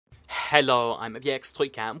Hello, I'm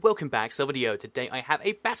TU31 and welcome back to a video. Today I have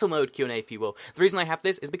a battle mode Q&A if you will. The reason I have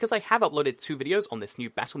this is because I have uploaded 2 videos on this new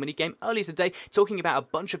battle minigame earlier today talking about a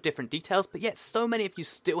bunch of different details, but yet so many of you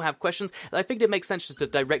still have questions that I figured it makes sense just to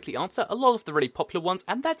directly answer a lot of the really popular ones,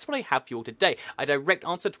 and that's what I have for you all today. A direct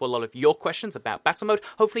answer to a lot of your questions about battle mode.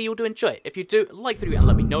 Hopefully you'll do enjoy it. If you do, like the video and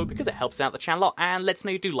let me know because it helps out the channel a lot and lets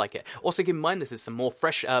me know you do like it. Also keep in mind this is some more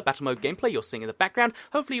fresh battle mode gameplay you're seeing in the background.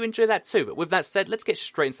 Hopefully you enjoy that too, but with that said, let's get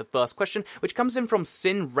straight into the first question, which comes in from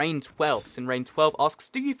SinRain12. SinRain12 asks,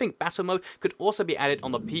 do you think battle mode could also be added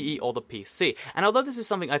on the PE or the PC? And although this is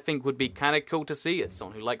something I think would be kind of cool to see as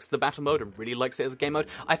someone who likes the battle mode and really likes it as a game mode,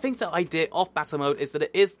 I think the idea of battle mode is that it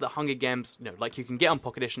is the Hunger Games, like you can get on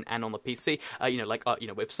Pocket Edition and on the PC,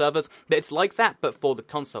 with servers, but it's like that but for the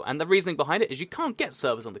console. And the reasoning behind it is you can't get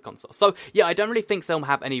servers on the console. So yeah, I don't really think they'll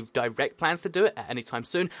have any direct plans to do it at any time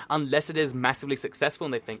soon, unless it is massively successful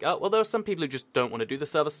and they think, oh, well, there are some people who just don't want to do the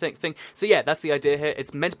server thing. So yeah, that's the idea here.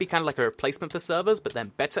 It's meant to be kind of like a replacement for servers, but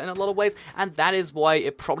then better in a lot of ways, and that is why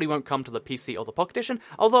it probably won't come to the PC or the Pocket Edition,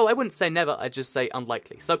 although I wouldn't say never, I'd just say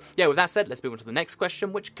unlikely. So yeah, with that said, let's move on to the next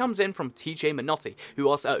question, which comes in from TJ Minotti,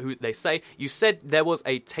 who they say, you said there was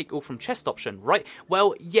a take all from chest option, right?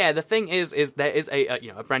 Well, yeah, the thing is there is a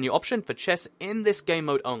brand new option for chess in this game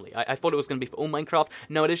mode only. I thought it was going to be for all Minecraft.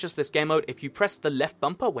 No, it is just this game mode. If you press the left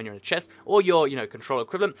bumper when you're in a chest, or your, control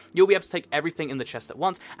equivalent, you'll be able to take everything in the chest at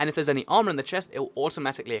once, and if there's any armor in the chest, it will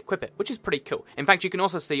automatically equip it, which is pretty cool. In fact, you can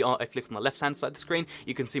also see, if I click on the left-hand side of the screen,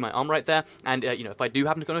 you can see my armor right there, and, if I do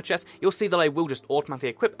happen to go in a chest, you'll see that I will just automatically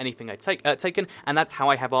equip anything I taken, and that's how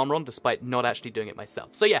I have armor on, despite not actually doing it myself.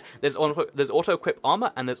 So yeah, there's auto-equip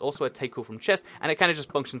armor, and there's also a take all from chest, and it kind of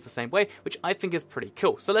just functions the same way, which I think is pretty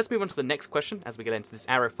cool. So let's move on to the next question, as we get into this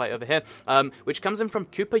arrow fight over here, which comes in from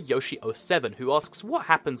Cooper Yoshi07, who asks, what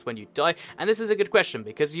happens when you die? And this is a good question,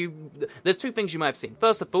 because there's 2 things you might have seen.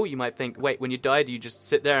 First of all, you might think, wait, when you die, do you just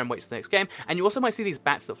sit there and wait for the next game? And you also might see these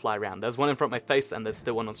bats that fly around. There's one in front of my face, and there's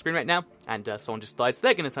still one on screen right now, and someone just died, so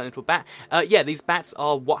they're going to turn into a bat. Yeah, these bats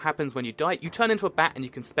are what happens when you die. You turn into a bat, and you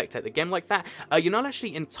can spectate the game like that. You're not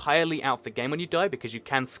actually entirely out of the game when you die, because you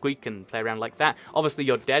can squeak and play around like that. Obviously,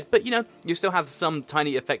 you're dead, but, you still have some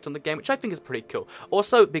tiny effect on the game, which I think is pretty cool.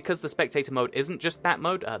 Also, because the spectator mode isn't just bat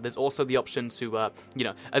mode, there's also the option to,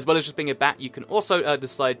 as well as just being a bat, you can also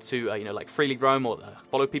decide to, freely roam or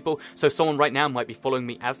follow people. So someone right now might be following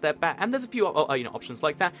me as their bat, and there's a few, options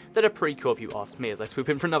like that are pretty cool if you ask me, as I swoop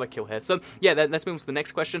in for another kill here. So yeah, then let's move on to the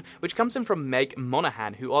next question, which comes in from Meg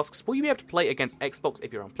Monahan, who asks, will you be able to play against Xbox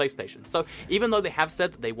if you're on PlayStation? So even though they have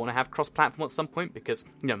said that they want to have cross-platform at some point, because,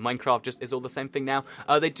 Minecraft just is all the same thing now,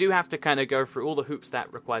 they do have to kind of go through all the hoops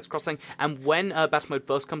that requires crossing, and when battle mode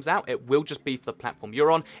first comes out, it will just be for the platform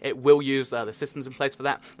you're on. It will use the systems in place for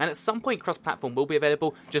that, and at some point cross-platform will be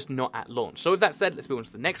available, just not at launch. So with that said, let's move on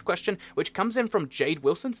to the next question, which comes in from Jade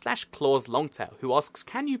Wilson /Claus Longtail, who asks,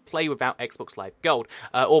 can you play without Xbox Live Gold,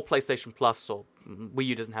 or PlayStation Plus, or Wii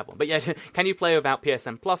U doesn't have one, but yeah, can you play without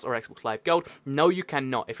PSN Plus or Xbox Live Gold? No, you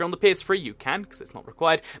cannot. If you're on the PS3, you can, because it's not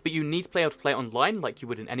required, but you need to be able to play online, like you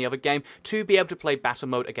would in any other game, to be able to play battle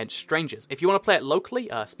mode against strangers. If you want to play it locally,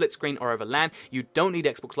 split screen or over LAN, you don't need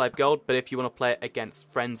Xbox Live Gold, but if you want to play it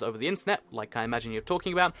against friends over the internet, like I imagine you're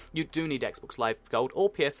talking about, you do need Xbox Live Gold or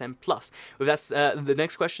PSN Plus. With that, the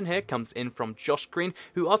next question here comes in from Josh Green,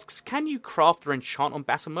 who asks, can you craft or enchant on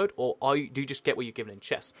battle mode, or do you just get what you're given in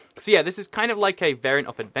chess? So yeah, this is kind of like a variant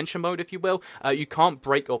of adventure mode, if you will. You can't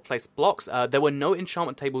break or place blocks. There were no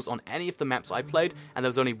enchantment tables on any of the maps I played, and there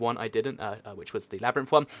was only one I didn't, which was the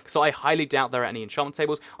Labyrinth one. So I highly doubt there are any enchantment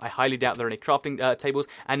tables. I highly doubt there are any crafting tables,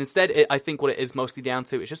 and instead, I think what it is mostly down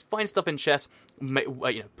to is just find stuff in chess,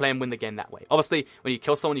 play and win the game that way. Obviously, when you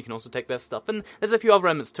kill someone, you can also take their stuff, and there's a few other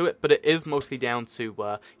elements to it, but it is mostly down to,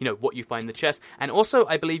 what you find in the chest. And also,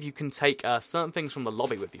 I believe you can take certain things from the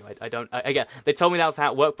lobby with you. Again, they told me that's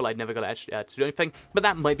how it worked, but I'd never got to do anything. But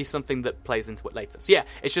that might be something that plays into it later. So yeah,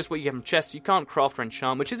 it's just what you get from chests. You can't craft or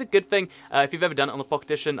enchant, which is a good thing. If you've ever done it on the Pocket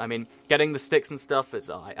Edition, I mean, getting the sticks and stuff is,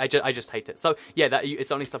 I just hate it. So yeah,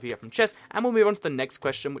 it's only stuff you get from chests. And we'll move on to the next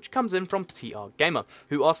question, which comes in from TR Gamer,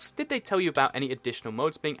 who asks, did they tell you about any additional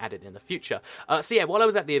modes being added in the future? So yeah, while I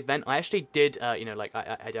was at the event, I actually did,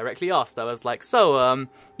 I directly asked. I was like, so,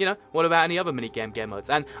 what about any other minigame game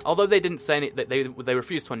modes? And although they didn't say any, they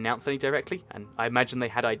refused to announce any directly, and I imagine they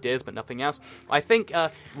had ideas but nothing else, I think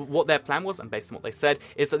what their plan was, and based on what they said,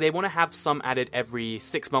 is that they want to have some added every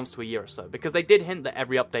 6 months to a year or so, because they did hint that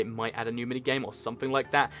every update might add a new minigame or something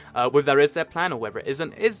like that. Whether that is their plan or whether it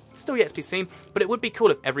isn't is still yet to be seen, but it would be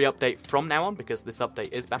cool if every update from now on, because this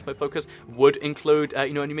update is battle mode focused, would include a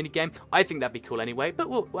new minigame. I think that'd be cool anyway, but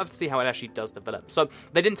we'll have to see how it actually does develop. So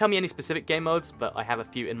they didn't tell me any specific game modes, but I have a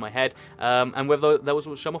few in my head, and whether those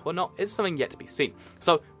will show up or not is something yet to be seen.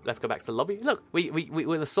 So let's go back to the lobby. Look,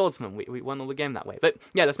 we're the swordsman. We won all the game that way. But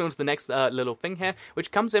yeah, let's move on to the next little thing here,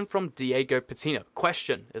 which comes in from Diego Patino.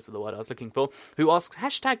 Question is the word I was looking for. Who asks,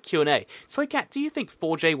 #QnA. Soycat, do you think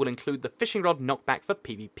 4J will include the fishing rod knockback for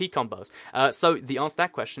PvP combos? So the answer to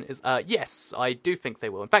that question is yes, I do think they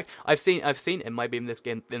will. In fact, I've seen it might be in this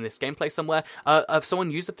gameplay somewhere of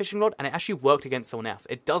someone used the fishing rod and it actually worked against someone else.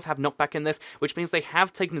 It does have knockback in this, which means they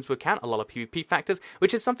have taken into account a lot of PvP factors,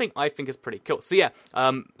 which is something I think is pretty cool. So yeah,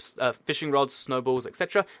 fishing rods, snowballs,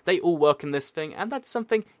 etc. They all work in this thing, and that's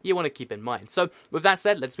something you want to keep in mind. So with that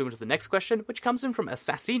said, let's move on to the next question, which comes in from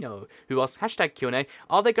Assassino, who asks, #QnA,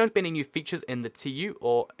 are there going to be any new features in the TU,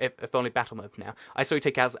 or if only battle mode for now? I saw you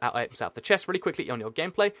take items out of the chest really quickly on your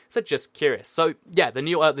gameplay, so just curious. So yeah, the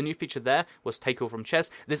new feature there was take all from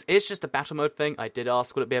chest. This is just a battle mode thing. I did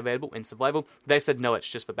ask, would it be available in survival? They said no, it's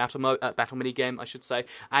just for battle mode, battle minigame, I should say.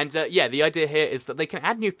 And yeah, the idea here is that they can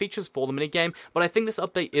add new features for the minigame, but I think this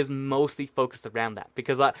update is mostly focused around that,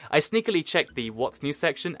 because I sneakily checked the what's new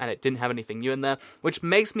section and it didn't have anything new in there, which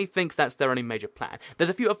makes me think that's their only major plan. There's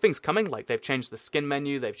a few other things coming, like they've changed the skin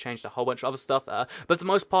menu, they've changed a whole bunch of other stuff, but for the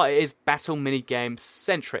most part it is battle minigame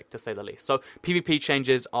centric, to say the least. So PvP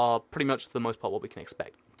changes are pretty much for the most part what we can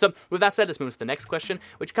expect. So with that said, let's move on to the next question,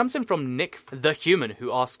 which comes in from Nick the Human,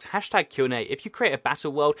 who asks, #QnA, if you create a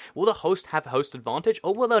battle world, will the host have host advantage,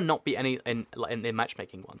 or will there not be any in the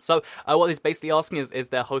matchmaking one? So what he's basically asking is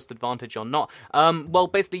there host advantage or not? Well,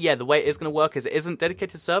 basically, yeah, the way it is going to work is it isn't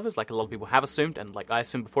dedicated servers, like a lot of people have assumed, and like I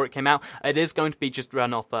assumed before it came out. It is going to be just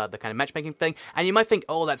run off the kind of matchmaking thing, and you might think,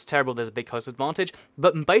 oh, that's terrible, there's a big host advantage,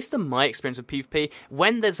 but based on my experience with PvP,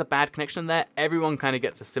 when there's a bad connection there, everyone kind of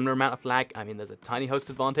gets a similar amount of lag. I mean, there's a tiny host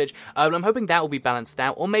advantage. I'm hoping that will be balanced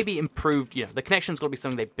out, or maybe improved. You know, the connection's got to be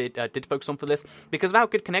something they did focus on for this, because without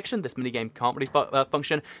good connection, this minigame can't really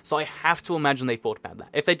function, so I have to imagine they thought about that.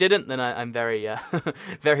 If they didn't, then I'm very,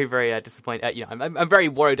 very disappointed. You know, I'm very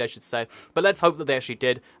worried, I should say, but let's hope that they actually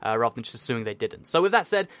did, rather than just assuming they didn't. So with that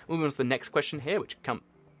said, we'll move on to the next question here, which comes...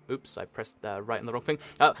 Oops, I pressed right on the wrong thing.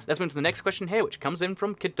 Let's move to the next question here, which comes in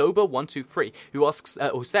from Kidoba123, who asks,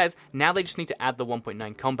 who says, now they just need to add the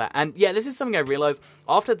 1.9 combat. And yeah, this is something I realized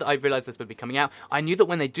after I realized this would be coming out. I knew that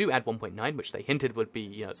when they do add 1.9, which they hinted would be,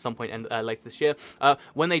 you know, at some point later this year,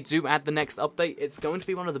 when they do add the next update, it's going to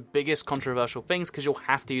be one of the biggest controversial things, because you'll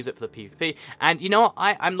have to use it for the PvP. And you know what?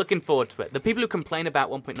 I'm looking forward to it. The people who complain about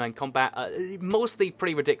 1.9 combat are mostly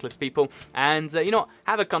pretty ridiculous people, and you know what?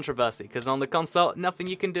 Have a controversy, because on the console, nothing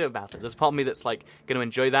you can do about it. There's a part of me that's like going to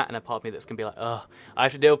enjoy that, and a part of me that's going to be like, oh, I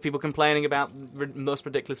have to deal with people complaining about most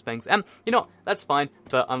ridiculous things. And you know what? That's fine,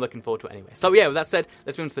 but I'm looking forward to it anyway. So yeah, with that said,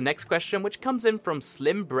 let's move on to the next question, which comes in from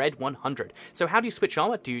SlimBread100. So how do you switch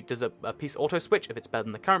armor? Does a piece auto switch if it's better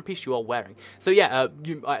than the current piece you are wearing? So yeah,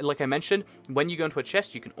 like I mentioned, when you go into a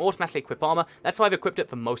chest, you can automatically equip armor. That's how I've equipped it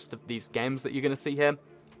for most of these games that you're going to see here.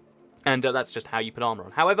 And that's just how you put armor on.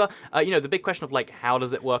 However, you know, the big question of, like, how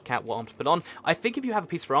does it work out what armor to put on? I think if you have a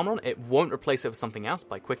piece of armor on, it won't replace it with something else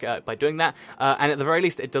by doing that. And at the very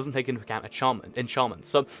least, it doesn't take into account enchantments.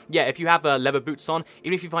 So, yeah, if you have leather boots on,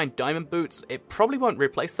 even if you find diamond boots, it probably won't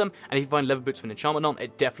replace them. And if you find leather boots with an enchantment on,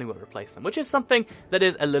 it definitely won't replace them, which is something that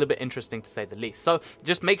is a little bit interesting to say the least. So,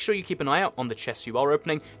 just make sure you keep an eye out on the chests you are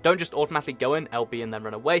opening. Don't just automatically go in, LB, and then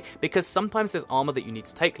run away, because sometimes there's armor that you need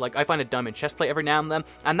to take. Like, I find a diamond chestplate every now and then,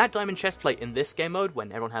 and that diamond chestplate in this game mode,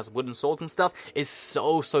 when everyone has wooden swords and stuff, is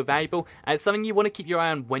so valuable, and it's something you want to keep your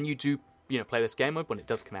eye on when you do, you know, play this game mode when it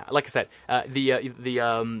does come out. Like I said, the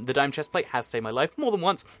diamond chestplate has saved my life more than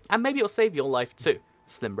once, and maybe it'll save your life too.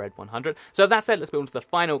 SlimBread100. So with that said, let's move on to the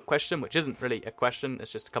final question, which isn't really a question,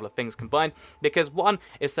 it's just a couple of things combined, because one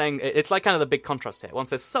is saying, it's like kind of the big contrast here. One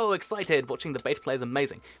says, so excited, watching the beta play is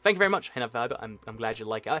amazing. Thank you very much, Hina Viber, I'm glad you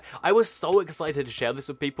like it. I was so excited to share this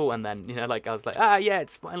with people, and then, you know, like, I was like, yeah,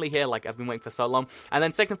 it's finally here, like, I've been waiting for so long. And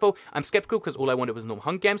then second of all, I'm skeptical, because all I wanted was normal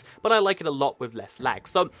Hunger Games, but I like it a lot with less lag.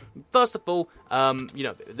 So, first of all, you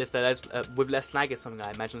know, if there's, with less lag, it's something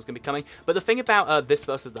I imagine is going to be coming. But the thing about this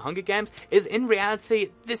versus the Hunger Games is, in reality,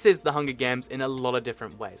 this is the Hunger Games in a lot of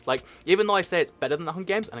different ways. Like, even though I say it's better than the Hunger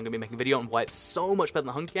Games, and I'm going to be making a video on why it's so much better than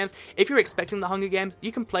the Hunger Games, if you're expecting the Hunger Games,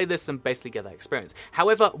 you can play this and basically get that experience.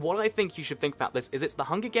 However, what I think you should think about this is it's the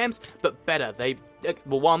Hunger Games, but better. They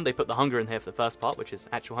well, one, they put the hunger in here for the first part, which is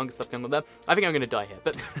actual hunger stuff going on there. I think I'm going to die here,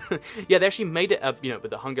 but yeah, they actually made it,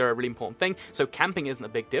 with the hunger a really important thing, so camping isn't a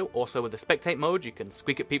big deal. Also, with the spectate mode, you can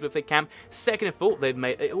squeak at people if they camp. Second of all, they've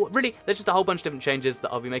made, really, there's just a whole bunch of different changes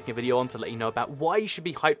that I'll be making a video on to let you know about why you should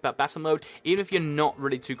be hyped about battle mode, even if you're not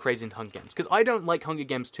really too crazy into hunger games, because I don't like hunger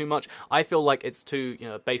games too much. I feel like it's too,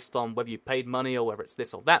 based on whether you paid money or whether it's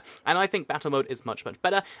this or that, and I think battle mode is much, much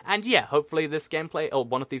better, and yeah, hopefully this gameplay, or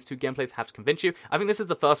one of these two gameplays, have to convince you. I think this is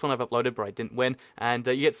the first one I've uploaded where I didn't win, and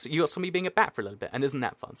you got somebody being a bat for a little bit, and isn't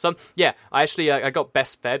that fun? So yeah, I actually I got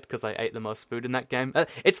best fed because I ate the most food in that game.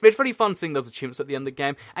 It's pretty fun seeing those achievements at the end of the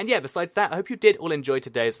game, and yeah, besides that, I hope you did all enjoy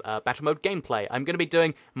today's battle mode gameplay. I'm going to be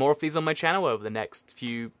doing more of these on my channel over the next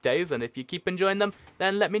few days, and if you keep enjoying them,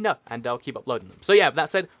 then let me know, and I'll keep uploading them. So yeah, with that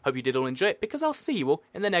said, hope you did all enjoy it, because I'll see you all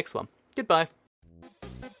in the next one. Goodbye.